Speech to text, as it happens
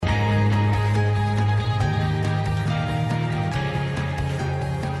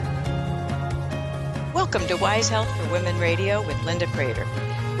Welcome to WiseHealth for Women Radio with Linda Kreter.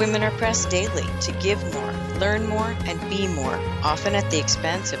 Women are pressed daily to give more, learn more, and be more, often at the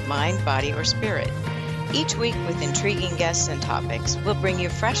expense of mind, body, or spirit. Each week, with intriguing guests and topics, we'll bring you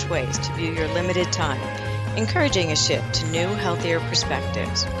fresh ways to view your limited time, encouraging a shift to new, healthier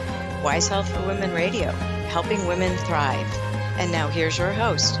perspectives. WiseHealth for Women Radio, helping women thrive. And now here's your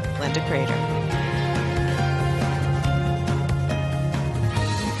host, Linda Kreter.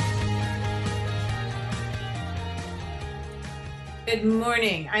 Good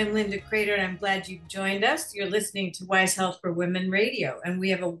morning. I'm Linda Kreter, and I'm glad you've joined us. You're listening to WiseHealth for Women Radio, and we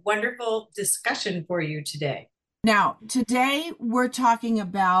have a wonderful discussion for you today. Now, today we're talking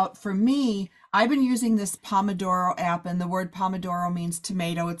about, for me, I've been using this Pomodoro app, and the word Pomodoro means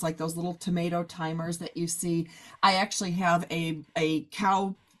tomato. It's like those little tomato timers that you see. I actually have a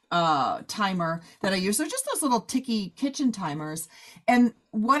cow timer that I use. They're just those little ticky kitchen timers. And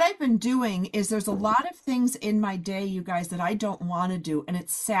what I've been doing is there's a lot of things in my day, you guys, that I don't want to do, and it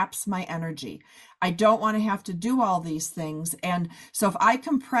saps my energy. I don't want to have to do all these things. And so if I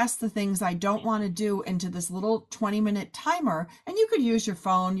compress the things I don't want to do into this little 20-minute timer, and you could use your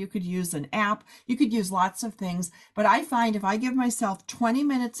phone, you could use an app, you could use lots of things. But I find if I give myself 20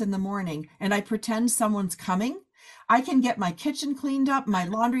 minutes in the morning and I pretend someone's coming, I can get my kitchen cleaned up, my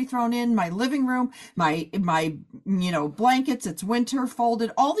laundry thrown in, my living room, my blankets, it's winter,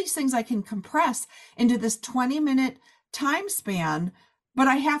 folded, all these things I can compress into this 20-minute time span, but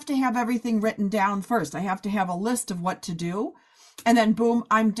I have to have everything written down first. I have to have a list of what to do, and then boom,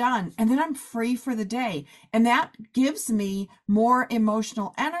 I'm done. And then I'm free for the day. And that gives me more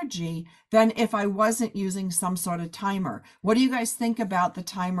emotional energy than if I wasn't using some sort of timer. What do you guys think about the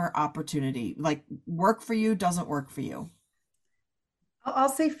timer opportunity? Like, work for you, doesn't work for you? I'll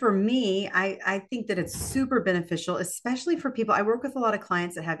say for me, I think that it's super beneficial, especially for people. I work with a lot of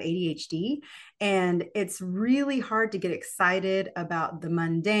clients that have ADHD, and it's really hard to get excited about the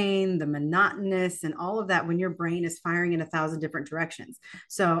mundane, the monotonous, and all of that when your brain is firing in 1,000 different directions.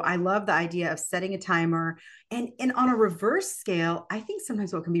 So I love the idea of setting a timer. And on a reverse scale, I think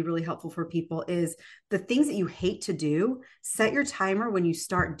sometimes what can be really helpful for people is the things that you hate to do, set your timer when you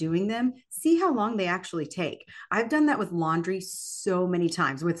start doing them, see how long they actually take. I've done that with laundry so many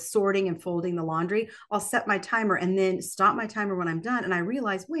times, with sorting and folding the laundry. I'll set my timer and then stop my timer when I'm done. And I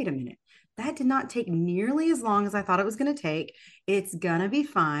realize, wait a minute, that did not take nearly as long as I thought it was going to take. It's going to be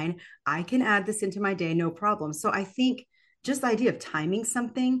fine. I can add this into my day, no problem. So I think just the idea of timing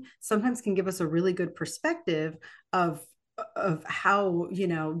something sometimes can give us a really good perspective of how,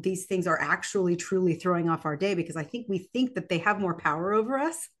 these things are actually truly throwing off our day, because I think we think that they have more power over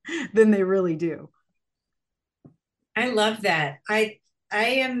us than they really do. I love that. I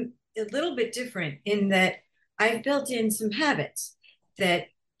am a little bit different in that I've built in some habits that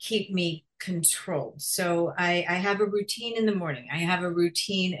keep me controlled. So I have a routine in the morning. I have a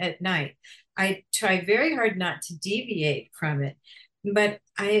routine at night. I try very hard not to deviate from it, but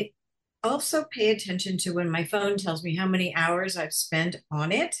I also pay attention to when my phone tells me how many hours I've spent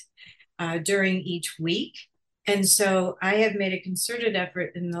on it during each week. And so I have made a concerted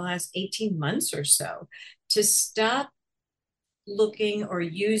effort in the last 18 months or so to stop looking or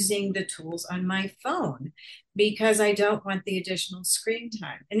using the tools on my phone because I don't want the additional screen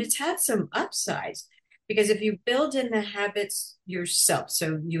time. And it's had some upsides because if you build in the habits yourself,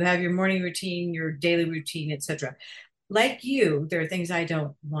 so you have your morning routine, your daily routine, etc. Like you, there are things I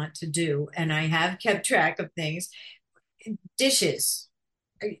don't want to do, and I have kept track of things. Dishes,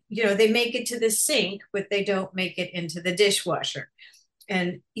 they make it to the sink, but they don't make it into the dishwasher.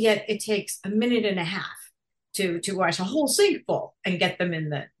 And yet it takes a minute and a half to wash a whole sink full and get them in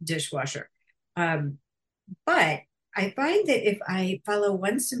the dishwasher. But I find that if I follow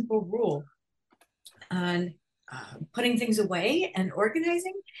one simple rule on putting things away and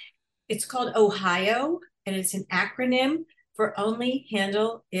organizing, it's called Ohio, and it's an acronym for only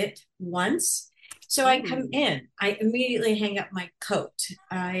handle it once. So I come in, I immediately hang up my coat.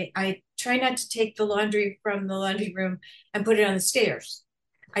 I try not to take the laundry from the laundry room and put it on the stairs.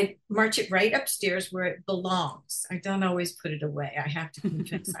 I march it right upstairs where it belongs. I don't always put it away. I have to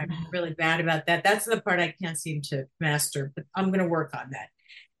confess, I'm really bad about that. That's the part I can't seem to master, but I'm going to work on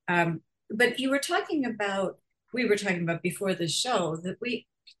that. But we were talking about before the show that we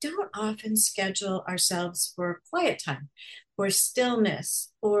don't often schedule ourselves for quiet time or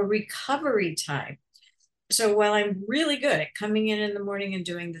stillness or recovery time. So while I'm really good at coming in the morning and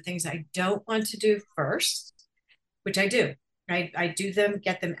doing the things I don't want to do first, which I do, I do them,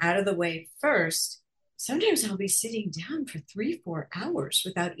 get them out of the way first. Sometimes I'll be sitting down for 3-4 hours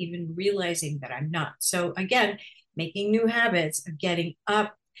without even realizing that I'm not. So again, making new habits of getting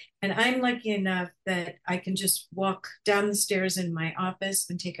up And I'm lucky enough that I can just walk down the stairs in my office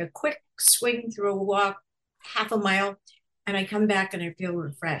and take a quick swing through a walk, half a mile, and I come back and I feel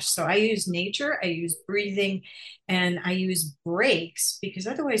refreshed. So I use nature, I use breathing, and I use breaks because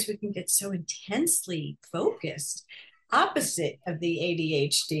otherwise we can get so intensely focused, opposite of the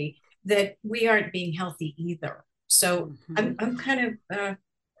ADHD, that we aren't being healthy either. So Mhm. I'm kind of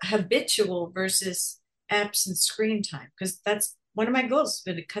habitual versus apps and screen time because that's one of my goals has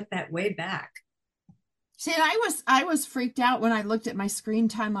been to cut that way back. See, and I was freaked out when I looked at my screen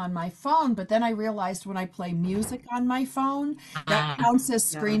time on my phone, but then I realized when I play music on my phone, that Ah, counts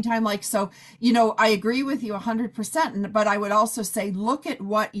as Yeah. screen time. Like, so, I agree with you 100%, but I would also say, look at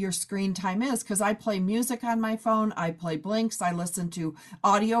what your screen time is, because I play music on my phone, I play Blinks, I listen to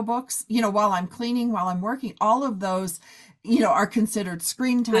audiobooks, while I'm cleaning, while I'm working, all of those, are considered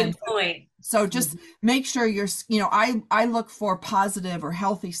screen time. good point. So just Mhm. make sure I look for positive or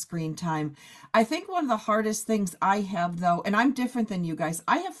healthy screen time. I think one of the hardest things I have though, and I'm different than you guys,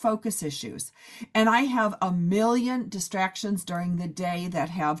 I have focus issues and I have a million distractions during the day that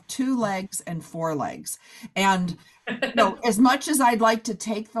have two legs and four legs. And as much as I'd like to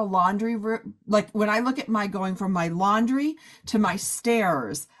take the laundry room, like when I look at my going from my laundry to my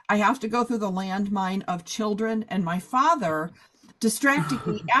stairs, I have to go through the landmine of children and my father distracting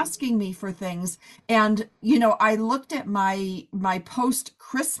me, asking me for things. And, I looked at my post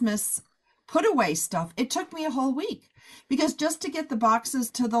Christmas put away stuff. It took me a whole week because just to get the boxes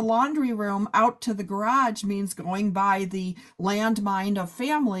to the laundry room out to the garage means going by the landmine of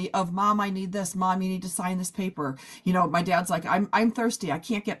family of mom, I need this, mom, you need to sign this paper. My dad's like, I'm thirsty. I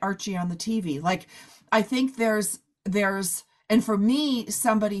can't get Archie on the TV. Like, I think there's and for me,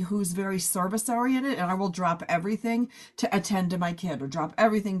 somebody who's very service oriented, and I will drop everything to attend to my kid or drop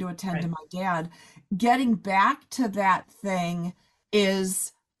everything to attend to Right. my dad, getting back to that thing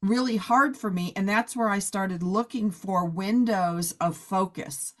is really hard for me. And that's where I started looking for windows of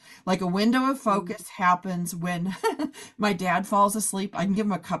focus. Like a window of focus happens when my dad falls asleep. I can give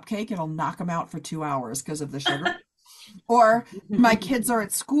him a cupcake, it'll knock him out for 2 hours because of the sugar. Or my kids are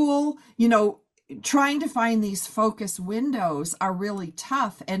at school, trying to find these focus windows are really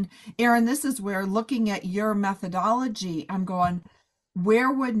tough. And Erin, this is where looking at your methodology, I'm going,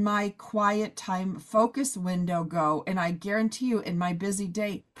 where would my quiet time focus window go? And I guarantee you, in my busy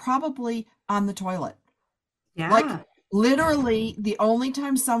day, probably on the toilet. Like, Yeah. literally, the only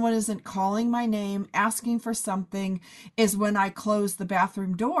time someone isn't calling my name, asking for something, is when I close the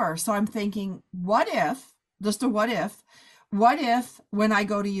bathroom door. So I'm thinking, just a what if when I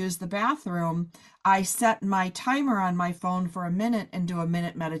go to use the bathroom, I set my timer on my phone for a minute and do a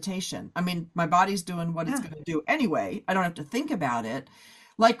minute meditation? I mean, my body's doing what it's Yeah. going to do anyway. I don't have to think about it.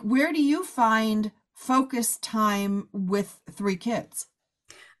 Like, where do you find focus time with three kids?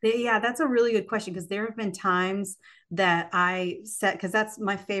 Yeah, that's a really good question because there have been times that I set, because that's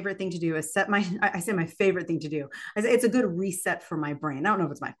my favorite thing to do is set my, I say my favorite thing to do. I say it's a good reset for my brain. I don't know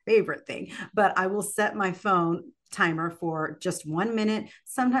if it's my favorite thing, but I will set my phone timer for just 1 minute.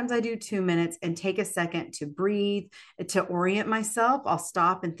 Sometimes I do 2 minutes and take a second to breathe, to orient myself. I'll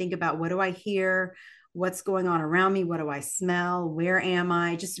stop and think about what do I hear? What's going on around me? What do I smell? Where am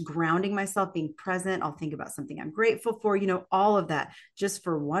I? Just grounding myself, being present. I'll think about something I'm grateful for, all of that just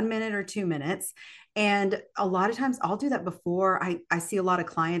for 1 minute or 2 minutes. And a lot of times I'll do that before I see a lot of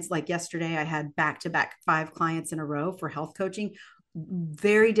clients. Like yesterday, I had back to back 5 clients in a row for health coaching,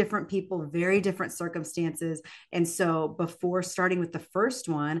 very different people, very different circumstances. And so before starting with the first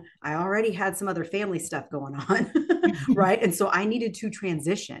one, I already had some other family stuff going on. Right. And so I needed to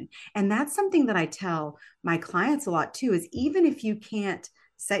transition. And that's something that I tell my clients a lot too, is even if you can't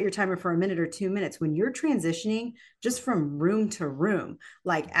set your timer for a minute or 2 minutes when you're transitioning just from room to room,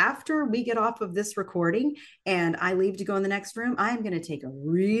 like after we get off of this recording and I leave to go in the next room, I am going to take a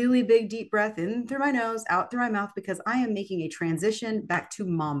really big deep breath in through my nose, out through my mouth, because I am making a transition back to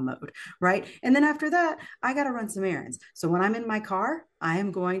mom mode. Right. And then after that, I got to run some errands. So when I'm in my car, I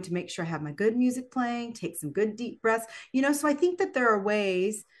am going to make sure I have my good music playing, take some good deep breaths. So I think that there are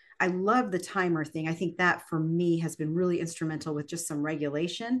ways. I love the timer thing. I think that for me has been really instrumental with just some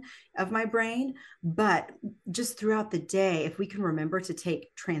regulation of my brain. But just throughout the day, if we can remember to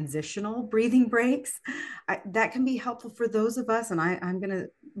take transitional breathing breaks, that can be helpful for those of us. And I'm going to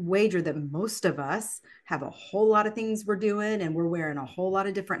wager that most of us have a whole lot of things we're doing and we're wearing a whole lot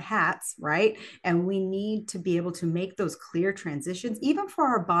of different hats, right? And we need to be able to make those clear transitions, even for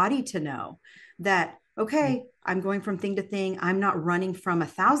our body to know that, okay, I'm going from thing to thing. I'm not running from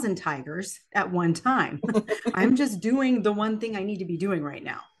 1,000 tigers at one time. I'm just doing the one thing I need to be doing right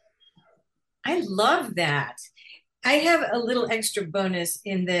now. I love that. I have a little extra bonus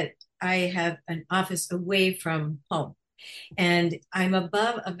in that I have an office away from home and I'm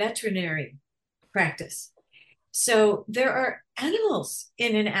above a veterinary practice. So there are animals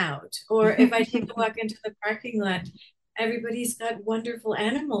in and out. Or if I take a walk into the parking lot, everybody's got wonderful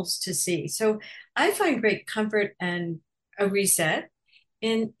animals to see. So I find great comfort and a reset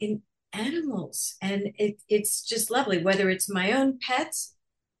in animals. And it's just lovely, whether it's my own pets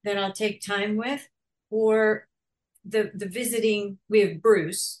that I'll take time with, or the visiting. We have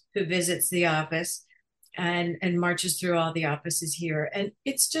Bruce who visits the office and marches through all the offices here. And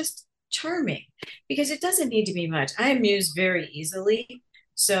it's just charming because it doesn't need to be much. I amuse very easily.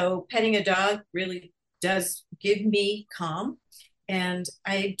 So petting a dog really does give me calm. And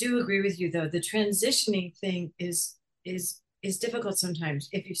I do agree with you though, the transitioning thing is difficult sometimes.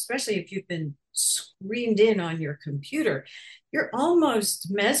 If you, especially if you've been screened in on your computer, you're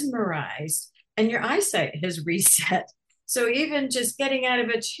almost mesmerized and your eyesight has reset. So even just getting out of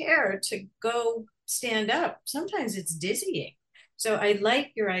a chair to go stand up, sometimes it's dizzying. So I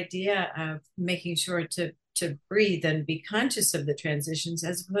like your idea of making sure to breathe and be conscious of the transitions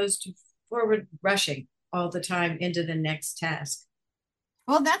as opposed to forward rushing all the time into the next task.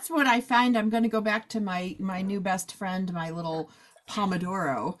 Well, that's what I find. I'm going to go back to my new best friend, my little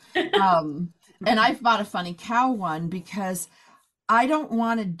Pomodoro. Um, and I've bought a funny cow one because I don't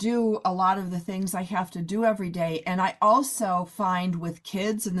want to do a lot of the things I have to do every day. And I also find with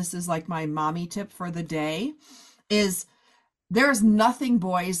kids, and this is like my mommy tip for the day, is there's nothing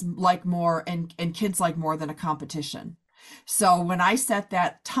boys like more and kids like more than a competition. So when I set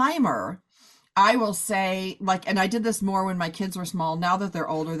that timer, I will say, like, and I did this more when my kids were small. Now that they're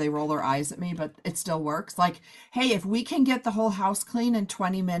older, they roll their eyes at me, but it still works. Like, hey, if we can get the whole house clean in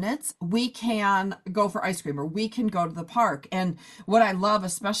 20 minutes, we can go for ice cream or we can go to the park. And what I love,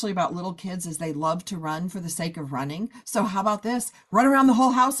 especially about little kids, is they love to run for the sake of running. So how about this? Run around the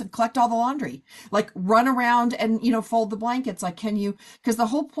whole house and collect all the laundry. Like, run around and, fold the blankets. Like, can you, because the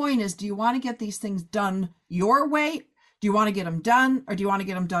whole point is, do you want to get these things done your way? Do you want to get them done or do you want to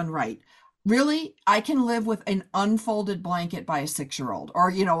get them done right? Really, I can live with an unfolded blanket by a 6-year-old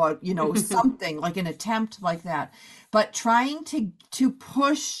or something like an attempt like that. But trying to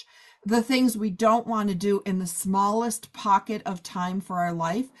push the things we don't want to do in the smallest pocket of time for our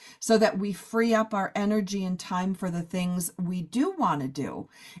life so that we free up our energy and time for the things we do want to do.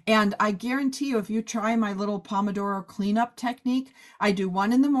 And I guarantee you, if you try my little Pomodoro cleanup technique, I do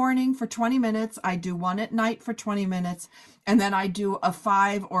one in the morning for 20 minutes, I do one at night for 20 minutes, and then I do a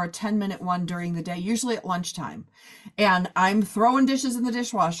 5 or a 10-minute one during the day, usually at lunchtime. And I'm throwing dishes in the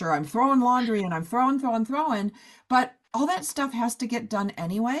dishwasher, I'm throwing laundry, and I'm throwing. But all that stuff has to get done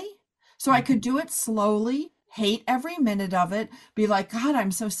anyway. So I could do it slowly, hate every minute of it, be like, God,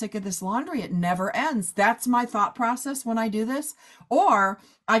 I'm so sick of this laundry. It never ends. That's my thought process when I do this. Or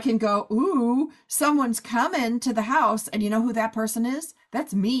I can go, ooh, someone's coming to the house. And you know who that person is?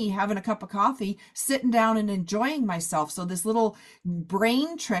 That's me having a cup of coffee, sitting down and enjoying myself. So this little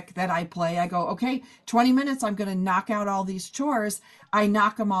brain trick that I play, I go, okay, 20 minutes, I'm going to knock out all these chores. I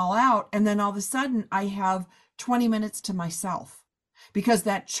knock them all out. And then all of a sudden I have 20 minutes to myself. Because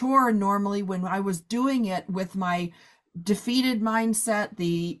that chore normally, when I was doing it with my defeated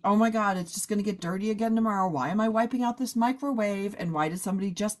mindset, oh my God, it's just going to get dirty again tomorrow. Why am I wiping out this microwave? And why did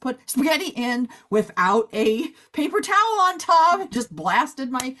somebody just put spaghetti in without a paper towel on top? It just blasted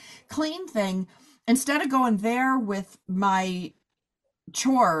my clean thing. Instead of going there with my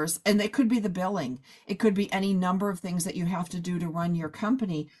chores, and it could be the billing, it could be any number of things that you have to do to run your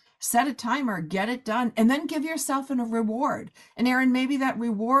company. Set a timer, get it done, and then give yourself a reward. And Erin, maybe that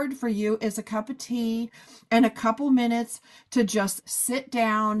reward for you is a cup of tea and a couple minutes to just sit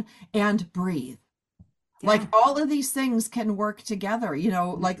down and breathe. Yeah. Like all of these things can work together.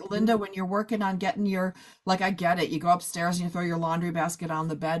 Like Linda, when you're working on getting like, I get it. You go upstairs and you throw your laundry basket on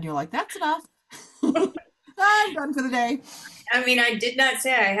the bed and you're like, that's enough. I'm done for the day. I mean, I did not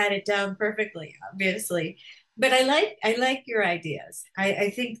say I had it down perfectly, obviously, but I like your ideas.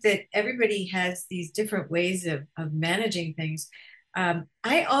 I think that everybody has these different ways of managing things.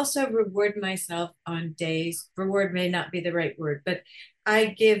 I also reward myself on days. Reward may not be the right word, but I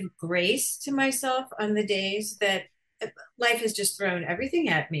give grace to myself on the days that life has just thrown everything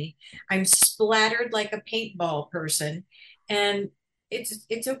at me. I'm splattered like a paintball person, and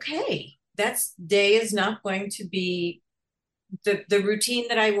it's okay. That's day is not going to be the routine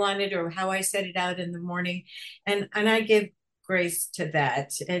that I wanted or how I set it out in the morning, and I give grace to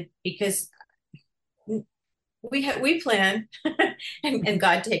that, and because we plan and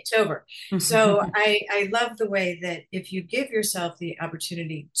God takes over. So I love the way that if you give yourself the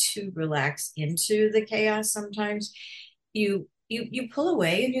opportunity to relax into the chaos, sometimes you pull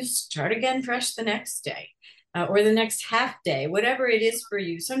away and you start again fresh the next day, or the next half day, whatever it is for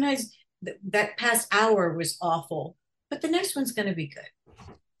you. Sometimes that past hour was awful, but the next one's going to be good.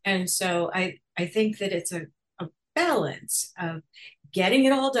 And so I think that it's a balance of getting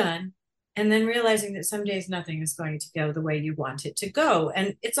it all done and then realizing that some days nothing is going to go the way you want it to go.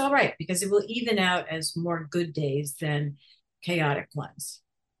 And it's all right because it will even out as more good days than chaotic ones.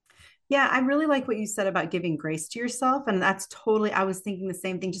 Yeah, I really like what you said about giving grace to yourself. And that's totally, I was thinking the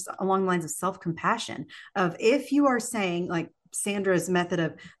same thing, just along the lines of self compassion. Of if you are saying, like Sandra's method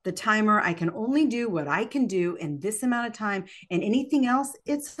of the timer, I can only do what I can do in this amount of time, and anything else,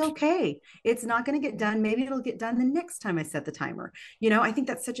 it's okay. It's not going to get done. Maybe it'll get done the next time I set the timer. I think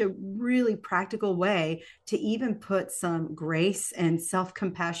that's such a really practical way to even put some grace and self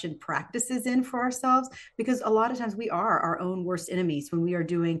compassion practices in for ourselves, because a lot of times we are our own worst enemies when we are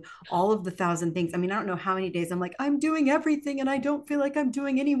doing all of the thousand things. I mean, I don't know how many days I'm like, I'm doing everything and I don't feel like I'm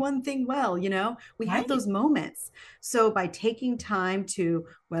doing any one thing well. We have Right. those moments. So by taking time to,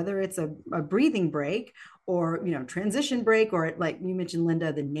 whether it's a breathing break or, transition break, or like you mentioned,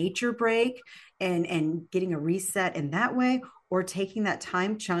 Linda, the nature break, and getting a reset in that way, or taking that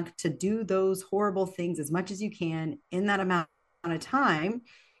time chunk to do those horrible things as much as you can in that amount of time,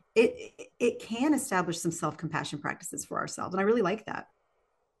 it can establish some self-compassion practices for ourselves. And I really like that.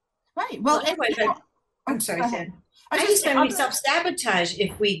 Right. Well, Well, and otherwise, I'm oh, go sorry, ahead. Sid. I was I just just saying, find we self sabotage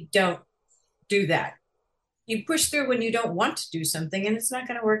if we don't do that. You push through when you don't want to do something, and it's not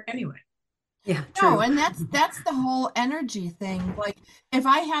going to work anyway. Yeah, no, true. and that's the whole energy thing. Like if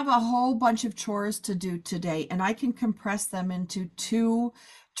I have a whole bunch of chores to do today and I can compress them into two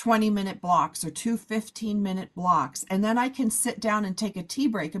 20-minute blocks or two 15-minute blocks, and then I can sit down and take a tea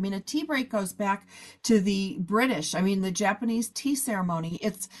break. I mean, a tea break goes back to the British, I mean, the Japanese tea ceremony.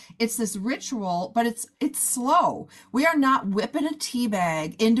 It's this ritual, but it's slow. We are not whipping a tea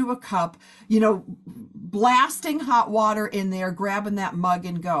bag into a cup, blasting hot water in there, grabbing that mug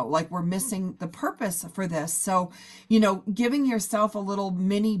and go. Like we're missing the purpose for this. So, giving yourself a little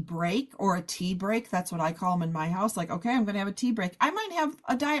mini break or a tea break, that's what I call them in my house. Like, okay, I'm going to have a tea break. I might have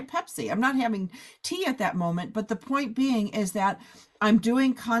a Diet Pepsi. I'm not having tea at that moment. But the point being is that I'm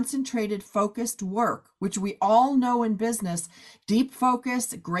doing concentrated, focused work, which we all know in business. Deep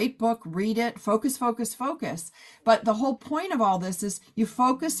focus, great book, read it, focus, focus, focus. But the whole point of all this is you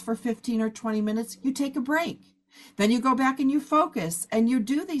focus for 15 or 20 minutes, you take a break. Then you go back and you focus and you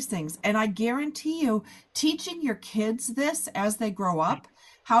do these things. And I guarantee you, teaching your kids this as they grow up,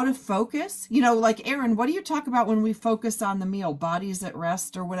 how to focus, like Erin, what do you talk about when we focus on the meal? Bodies at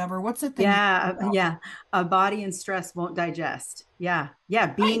rest or whatever? What's that thing you Yeah, talk about? yeah. A body in stress won't digest. Yeah, yeah.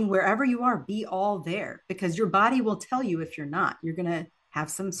 Right. Being wherever you are, be all there, because your body will tell you if you're not. You're going to have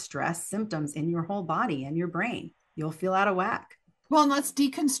some stress symptoms in your whole body and your brain. You'll feel out of whack. Well, and let's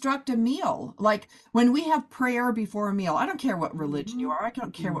deconstruct a meal. Like when we have prayer before a meal, I don't care what religion you Mhm, are, I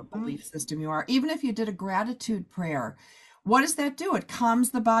don't care what mhm. belief system you are. Even if you did a gratitude prayer, what does that do? It calms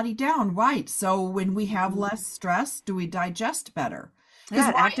the body down, right? So when we have less stress, do we digest better? Because Yeah,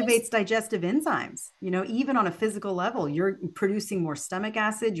 it why is activates digestive enzymes. Even on a physical level, you're producing more stomach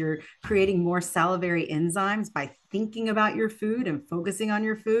acid, you're creating more salivary enzymes by thinking about your food and focusing on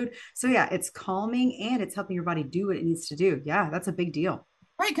your food. So, yeah, it's calming and it's helping your body do what it needs to do. Yeah, that's a big deal.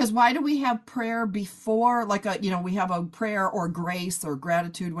 right? Because why do we have prayer before, like we have a prayer or grace or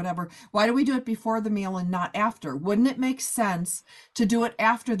gratitude, whatever? Why do we do it before the meal and not after? Wouldn't it make sense to do it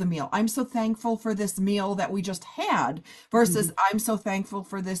after the meal? I'm so thankful for this meal that we just had versus Mhm. I'm so thankful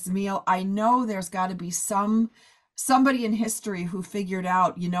for this meal. I know there's got to be somebody in history who figured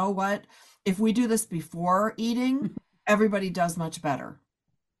out, you know what? If we do this before eating, everybody does much better.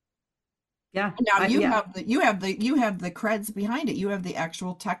 Yeah, Now you yeah, have the creds behind it. You have the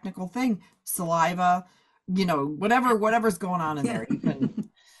actual technical thing, saliva, whatever's going on in yeah. there. You can,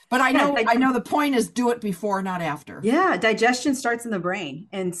 but I Yeah, know I know the point is do it before, not after. yeah, digestion starts in the brain.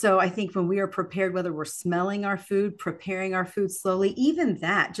 And so I think when we are prepared, whether we're smelling our food, preparing our food slowly, even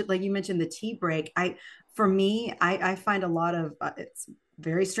that, just like you mentioned, the tea break, for me, I find a lot of, it's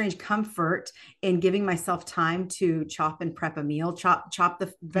very strange comfort in giving myself time to chop and prep a meal, chop the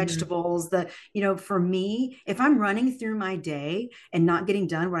Mhm. vegetables, for me, if I'm running through my day and not getting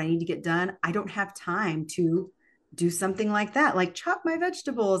done what I need to get done, I don't have time to do something like that, like chop my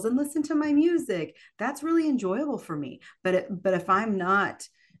vegetables and listen to my music. That's really enjoyable for me. But if I'm not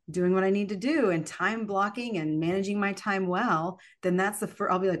doing what I need to do and time blocking and managing my time well, then that's the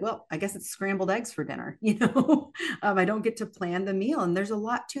first, I'll be like, well, I guess it's scrambled eggs for dinner. I don't get to plan the meal. And there's a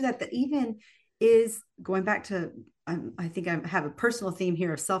lot to that, that even is going back to, I think I have a personal theme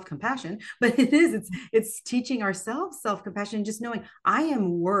here of self-compassion, but it's teaching ourselves self-compassion, just knowing I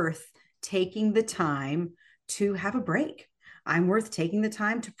am worth taking the time to have a break. I'm worth taking the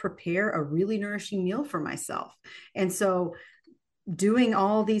time to prepare a really nourishing meal for myself. And so doing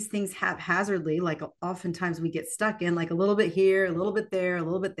all these things haphazardly, like oftentimes we get stuck in like a little bit here, a little bit there, a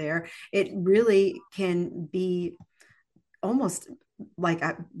little bit there, it really can be almost like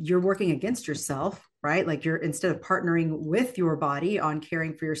you're working against yourself, right? Like you're, instead of partnering with your body on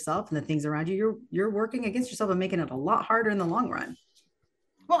caring for yourself and the things around you, you're working against yourself and making it a lot harder in the long run.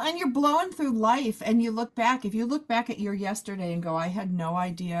 Well, and you're blowing through life and you look back, if you look back at your yesterday and go, I had no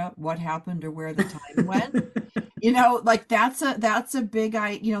idea what happened or where the time went, like that's a big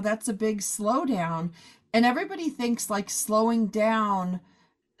that's a big slowdown. And everybody thinks like slowing down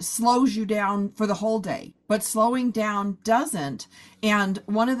slows you down for the whole day, but slowing down doesn't. And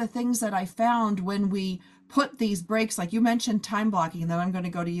one of the things that I found when we put these breaks, like you mentioned time blocking, and then I'm going to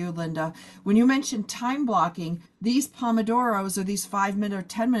go to you, Linda. When you mentioned time blocking, these Pomodoros or these 5 minute or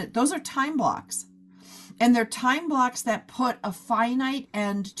 10 minute, those are time blocks. And they're time blocks that put a finite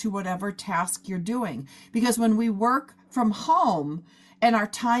end to whatever task you're doing. Because when we work from home and our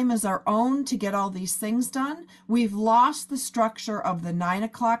time is our own to get all these things done, we've lost the structure of the 9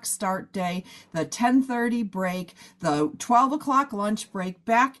 o'clock start day, the 10:30 break, the 12 o'clock lunch break,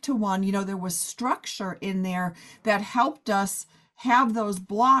 back to 1. There was structure in there that helped us have those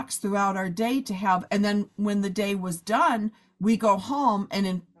blocks throughout our day to have. And then when the day was done, we go home,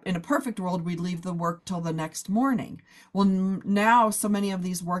 and in a perfect world, we'd leave the work till the next morning. Well, now so many of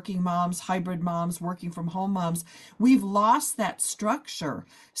these working moms, hybrid moms, working from home moms, we've lost that structure.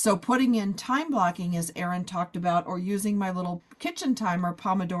 So putting in time blocking, as Erin talked about, or using my little kitchen timer,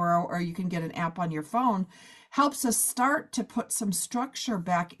 Pomodoro, or you can get an app on your phone, helps us start to put some structure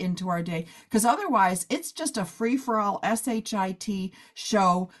back into our day. Because otherwise, it's just a free-for-all SHIT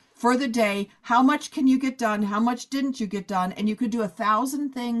show for the day. How much can you get done? How much didn't you get done? And you could do 1,000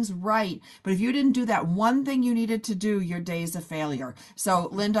 things right, but if you didn't do that one thing you needed to do, your day is a failure. So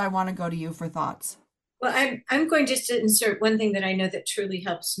Linda, I want to go to you for thoughts. Well, I'm going just to insert one thing that I know that truly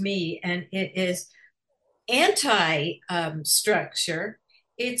helps me, and it is anti structure.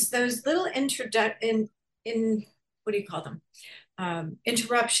 It's those little in what do you call them?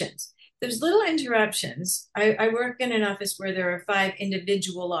 Interruptions. There's little interruptions. I work in an office where there are 5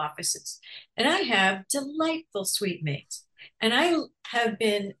 individual offices, and I have delightful suite mates. And I have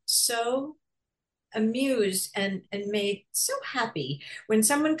been so amused and made so happy when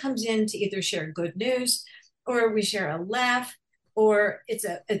someone comes in to either share good news, or we share a laugh, or it's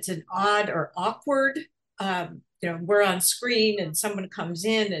an odd or awkward. We're on screen and someone comes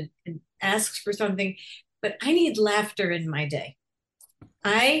in and asks for something, but I need laughter in my day.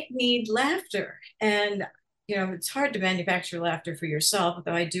 I need laughter. And, it's hard to manufacture laughter for yourself,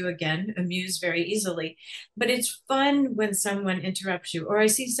 though I do, again, amuse very easily. But it's fun when someone interrupts you, or I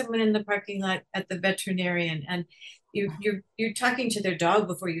see someone in the parking lot at the veterinarian, and you're talking to their dog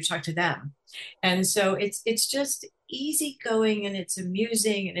before you talk to them. And so it's just easygoing, and it's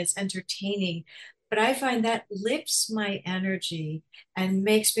amusing, and it's entertaining. But I find that lifts my energy and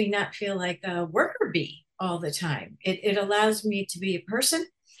makes me not feel like a worker bee all the time. It allows me to be a person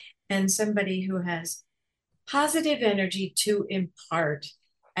and somebody who has positive energy to impart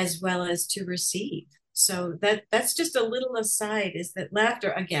as well as to receive. So that's just a little aside, is that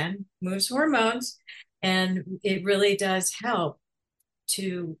laughter, again, moves hormones, and it really does help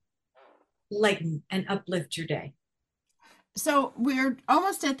to lighten and uplift your day. So we're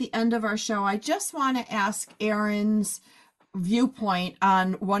almost at the end of our show. I just want to ask Erin's viewpoint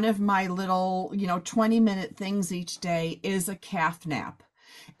on one of my little, 20-minute things each day is a calf nap.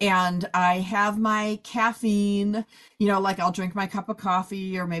 And I have my caffeine, like I'll drink my cup of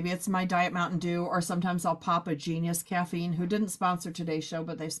coffee, or maybe it's my Diet Mountain Dew, or sometimes I'll pop a Genius Caffeine, who didn't sponsor today's show,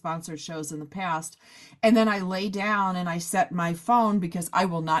 but they've sponsored shows in the past. And then I lay down and I set my phone, because I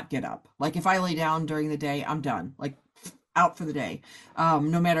will not get up. Like if I lay down during the day, I'm done. Like out for the day,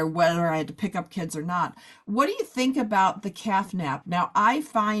 no matter whether I had to pick up kids or not. What do you think about the calf nap? Now, I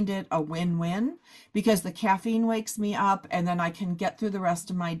find it a win-win, because the caffeine wakes me up and then I can get through the rest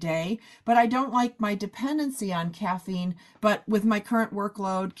of my day. But I don't like my dependency on caffeine. But with my current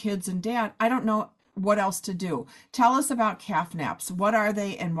workload, kids and dad, I don't know what else to do. Tell us about calf naps. What are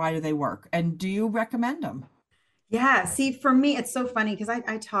they and why do they work? And do you recommend them? Yeah, see, for me, it's so funny because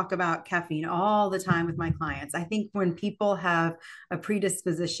I talk about caffeine all the time with my clients. I think when people have a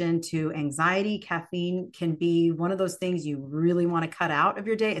predisposition to anxiety, caffeine can be one of those things you really want to cut out of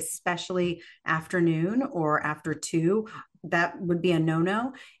your day, especially afternoon or after two. That would be a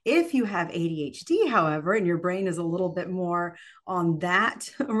no-no. If you have ADHD, however, and your brain is a little bit more on that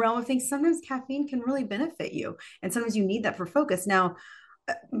realm of things, sometimes caffeine can really benefit you. And sometimes you need that for focus. Now,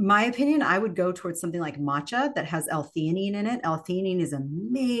 my opinion, I would go towards something like matcha that has L-theanine in it. L-theanine is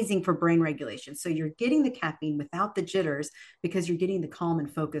amazing for brain regulation. So you're getting the caffeine without the jitters because you're getting the calm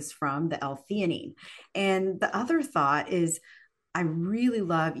and focus from the L-theanine. And the other thought is I really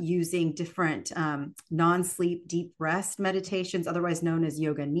love using different non-sleep deep rest meditations, otherwise known as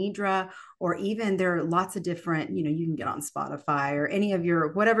yoga nidra, or even there are lots of different, you can get on Spotify or any of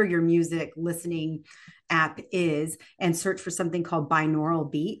your, whatever your music listening app is, and search for something called binaural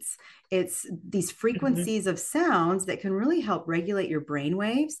beats. It's these Mhm. frequencies of sounds that can really help regulate your brain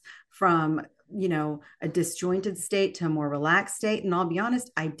waves from a disjointed state to a more relaxed state. And I'll be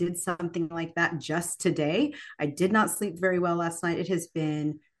honest, I did something like that just today. I did not sleep very well last night. It has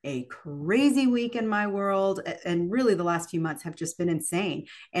been a crazy week in my world. And really, the last few months have just been insane.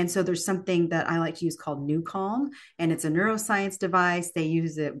 And so there's something that I like to use called New Calm, and it's a neuroscience device. They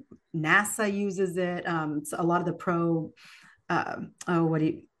use it, NASA uses it. So a lot of the pro, oh, what do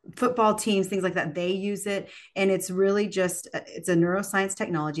you, football teams, things like that, they use it. And it's really just, it's a neuroscience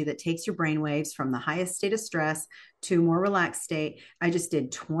technology that takes your brain waves from the highest state of stress to a more relaxed state. I just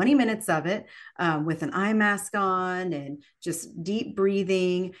did 20 minutes of it with an eye mask on and just deep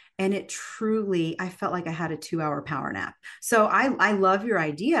breathing. And it truly, I felt like I had a 2 hour power nap. So I love your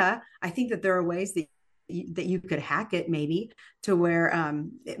idea. I think that there are ways that you could hack it maybe to where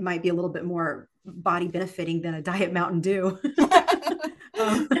it might be a little bit more body benefiting than a diet Mountain Dew.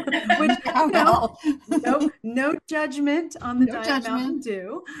 um, which Yeah, you know well, no judgment on the no diet Mountain judgment.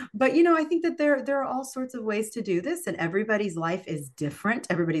 Dew, but I think that there are all sorts of ways to do this, and everybody's life is different,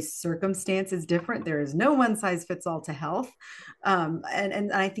 everybody's circumstance is different, there is no one size fits all to health.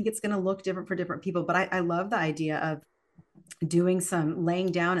 And I think it's going to look different for different people, but I love the idea of doing some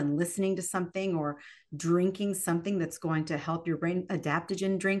laying down and listening to something or drinking something that's going to help your brain.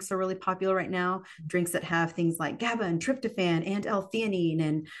 Adaptogen drinks are really popular right now, drinks that have things like GABA and tryptophan and L-theanine.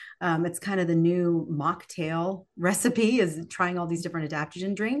 And it's kind of the new mocktail recipe, is trying all these different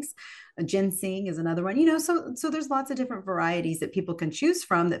adaptogen drinks. Ginseng is another one, so there's lots of different varieties that people can choose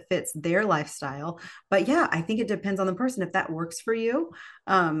from that fits their lifestyle. But yeah, I think it depends on the person. If that works for you,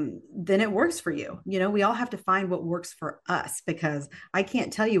 then it works for you. We all have to find what works for us, because I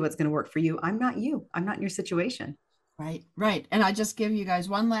can't tell you what's going to work for you. I'm not you. I'm not in your situation. Right, right. And I just give you guys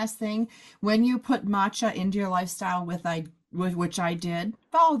one last thing. When you put matcha into your lifestyle with which I did,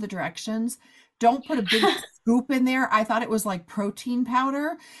 follow the directions. Don't put a big scoop in there. I thought it was like protein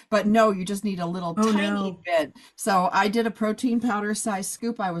powder, but no, you just need a little Oh tiny no. bit. So I did a protein powder size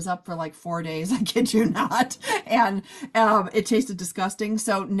scoop. I was up for like 4 days. I kid you not. And it tasted disgusting.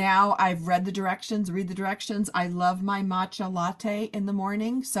 So now I've read the directions, read the directions. I love my matcha latte in the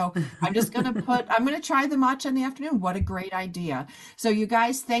morning. So I'm going to try the matcha in the afternoon. What a great idea. So you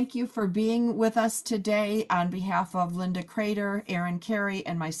guys, thank you for being with us today on behalf of Linda Kreter, Erin Kerry,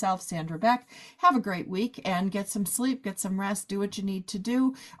 and myself, Sandra Beck. Have a great week and get some sleep, get some rest, do what you need to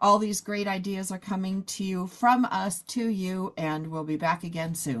do. All these great ideas are coming to you from us to you, and we'll be back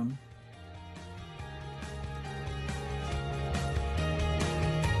again soon.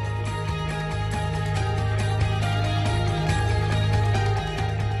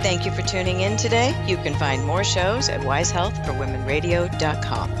 Thank you for tuning in today. You can find more shows at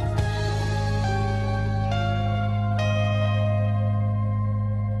wisehealthforwomenradio.com.